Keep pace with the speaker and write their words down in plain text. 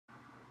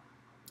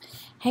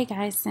Hey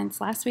guys,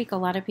 since last week a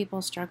lot of people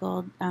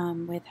struggled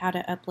with how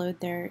to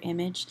upload their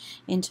image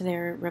into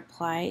their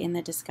reply in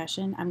the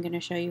discussion, I'm going to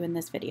show you in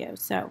this video.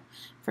 So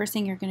first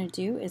thing you're going to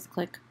do is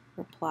click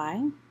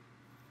reply.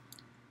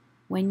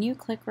 When you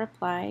click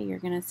reply, you're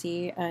going to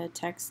see a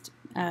text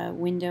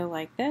window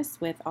like this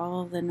with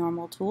all of the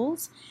normal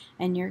tools,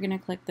 and you're going to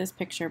click this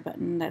picture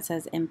button that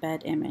says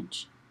embed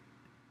image.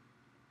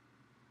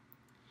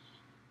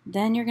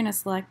 Then you're going to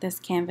select this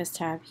canvas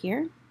tab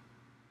here,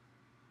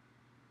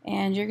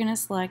 and you're going to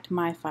select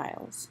My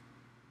Files.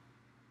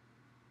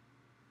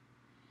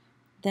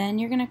 Then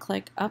you're going to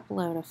click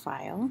Upload a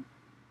File,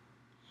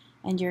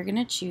 and you're going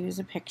to choose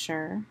a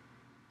picture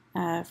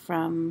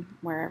from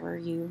wherever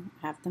you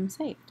have them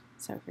saved.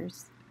 So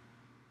here's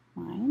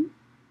mine.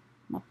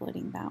 I'm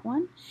uploading that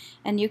one.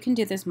 And you can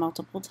do this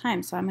multiple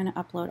times. So I'm going to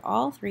upload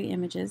all 3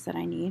 images that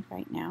I need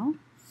right now.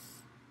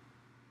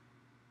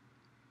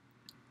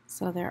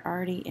 So they're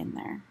already in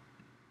there.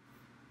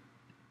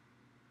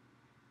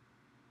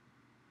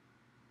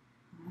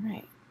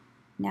 Alright,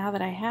 now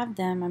that I have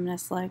them, I'm going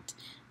to select,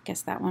 I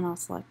guess that one I'll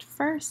select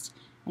first,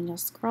 and you'll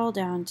scroll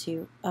down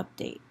to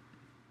Update.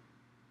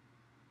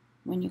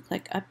 When you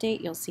click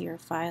Update, you'll see your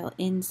file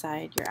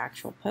inside your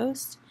actual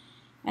post,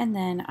 and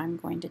then I'm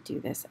going to do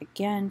this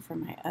again for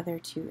my other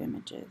 2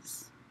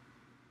 images.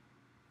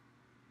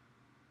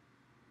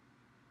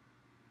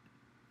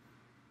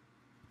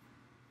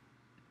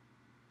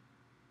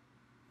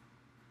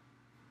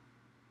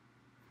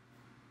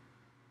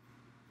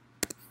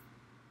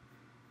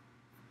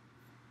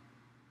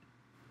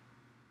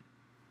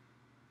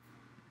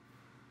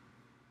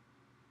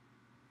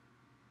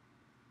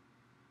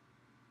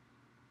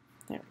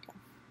 There we go.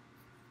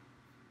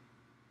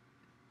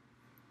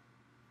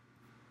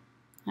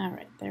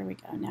 Alright, there we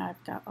go. Now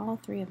I've got all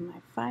 3 of my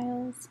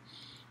files,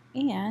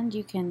 and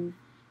you can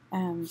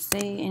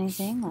say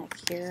anything like,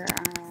 here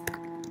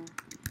are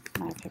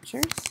my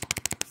pictures,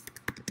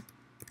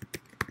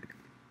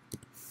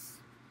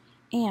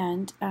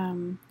 and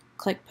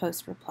click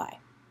Post Reply.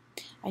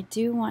 I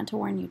do want to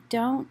warn you,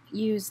 don't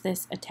use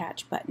this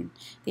attach button.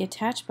 The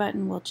attach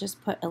button will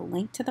just put a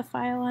link to the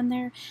file on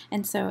there,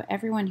 and so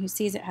everyone who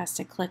sees it has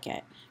to click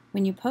it.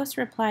 When you post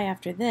reply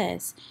after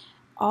this,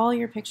 all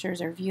your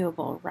pictures are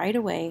viewable right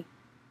away.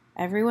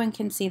 Everyone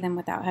can see them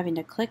without having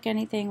to click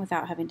anything,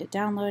 without having to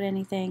download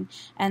anything,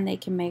 and they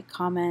can make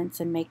comments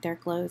and make their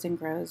glows and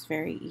grows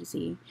very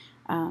easy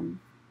on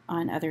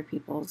other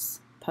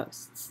people's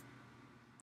posts.